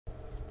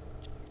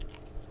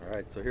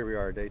Alright, so here we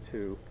are, day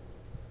 2.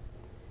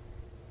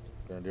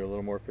 Gonna do a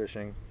little more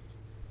fishing.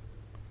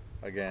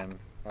 Again,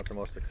 not the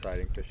most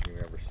exciting fishing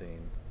you've ever seen.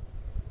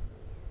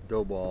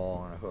 Dough ball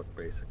on a hook,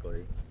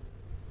 basically.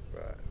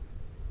 But,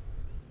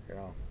 you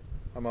know,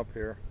 I'm up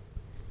here.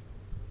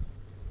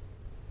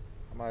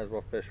 I might as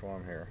well fish while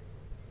I'm here.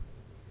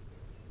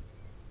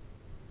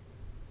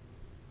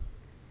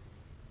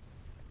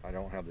 I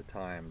don't have the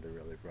time to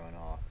really run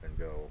off and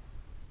go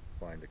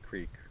find a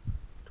creek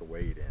to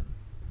wade in,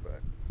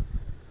 but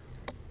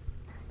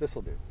this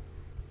will do.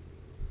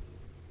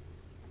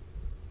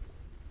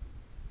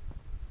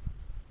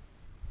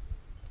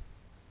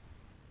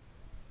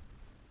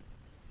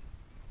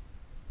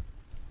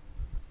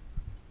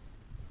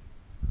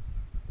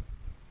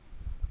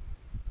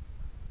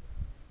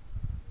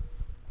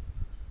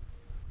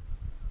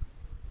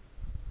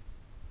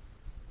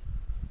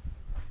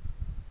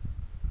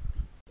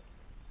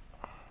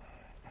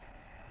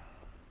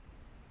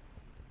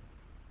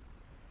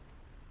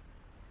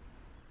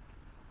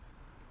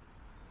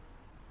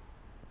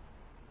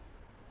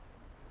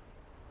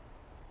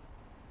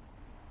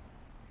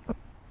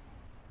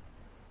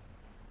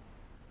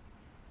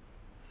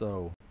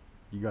 So,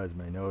 you guys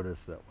may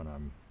notice that when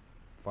I'm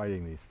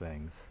fighting these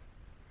things,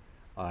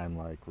 I'm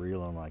like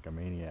reeling like a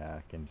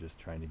maniac and just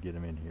trying to get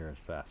them in here as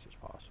fast as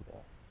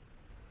possible.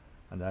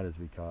 And that is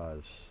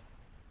because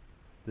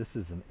this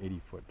is an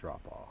 80-foot drop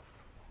off.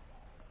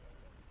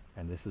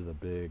 And this is a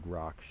big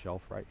rock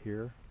shelf right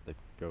here that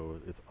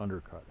it's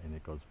undercut and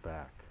it goes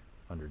back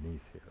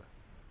underneath here.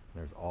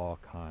 There's all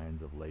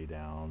kinds of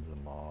laydowns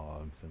and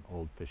logs and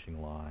old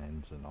fishing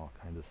lines and all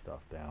kinds of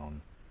stuff down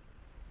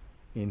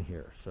in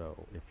here.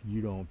 So if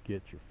you don't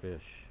get your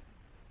fish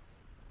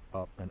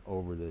up and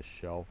over this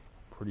shelf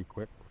pretty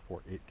quick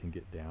before it can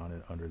get down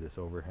and under this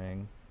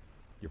overhang,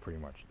 you're pretty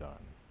much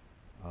done.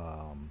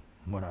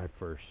 When I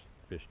first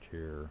fished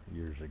here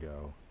years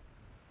ago,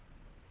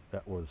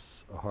 that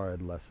was a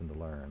hard lesson to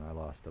learn. I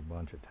lost a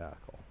bunch of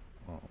tackle,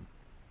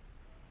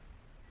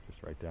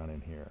 just right down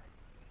in here.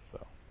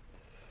 So,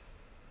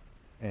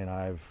 and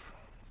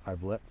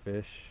I've let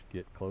fish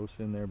get close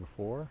in there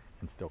before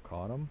and still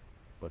caught them,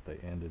 but they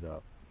ended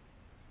up,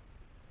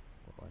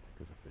 well, I think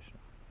there's a fish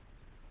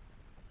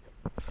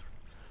now.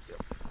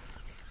 Yep.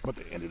 But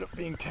they ended up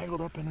being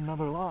tangled up in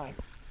another line.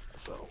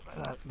 So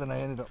then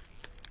I ended up,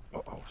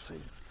 see,